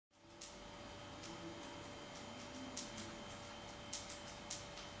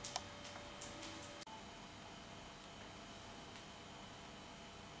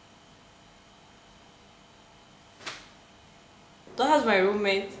Duha's my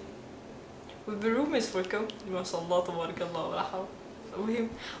roommate. We've been roommates for كم؟ ما شاء الله تبارك الله ولا حول. المهم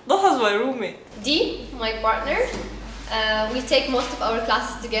Duha's my roommate. D, my partner. We take most of our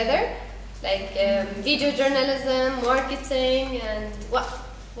classes together, like video journalism, marketing, and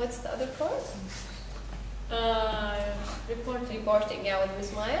what's the other course? Reporting, yeah, with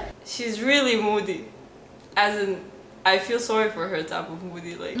Miss Maya. She's really moody. As in, I feel sorry for her type of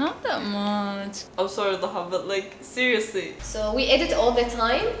moody, like. Not that much. I'm sorry, Duha, but like, seriously. So we edit all the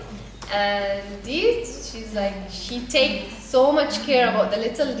time, and Dee, she's like, she takes so much care about the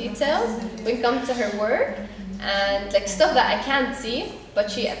little details when it comes to her work, and like stuff that I can't see, but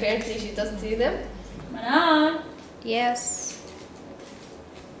she does see them. Manan, Yes.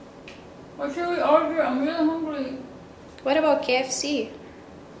 what should we order? I'm really hungry. What about KFC?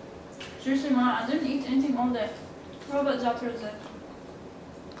 Seriously, Ma, I didn't eat anything all day. What about Zapier?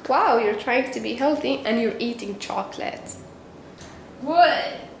 Wow, you're trying to be healthy and you're eating chocolate. What?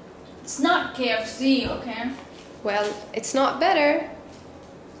 It's not KFC, okay? Well, it's not better.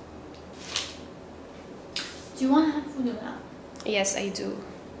 Do you want to have food with that? Yes, I do.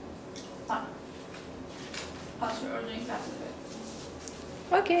 Fine. Pass your ordering fast.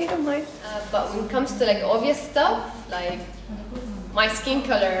 Okay, don't mind. But when it comes to like obvious stuff, like my skin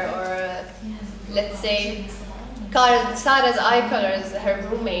color, or let's say Sarah's eye color is her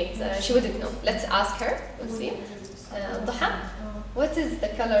roommate, she wouldn't know. Let's ask her. We'll see. Duha, what is the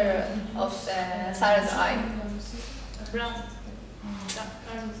color of Sarah's eye? Brown.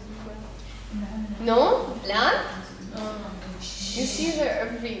 No? Black? You see her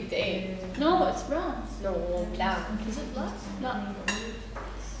every day. No, it's brown. No, black. Is it black? No.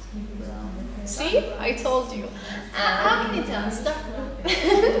 See? I told you. How can you tell? It's dark brown.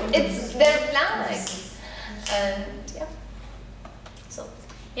 They're black. And yeah. So.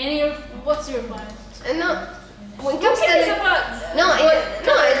 And what's your point? No. When it comes to It's like, about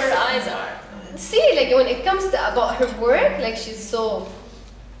it's her eyes are. see, like when it comes to about her work, like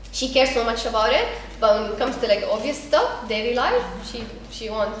she cares so much about it, but when it comes to like obvious stuff, daily life, she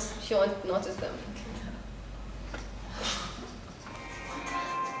won't notice them.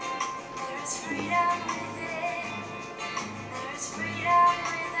 There's freedom within. There's freedom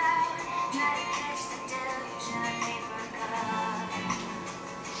without. Try to catch the deluge in a paper cup.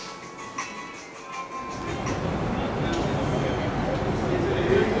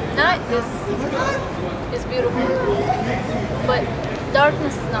 Night is beautiful, but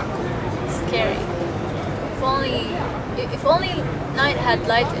darkness is not cool. It's scary. If only night had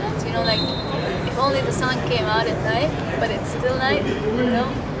light in it, you know, like if only the sun came out at night, but it's still night, you know,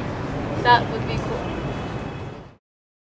 that would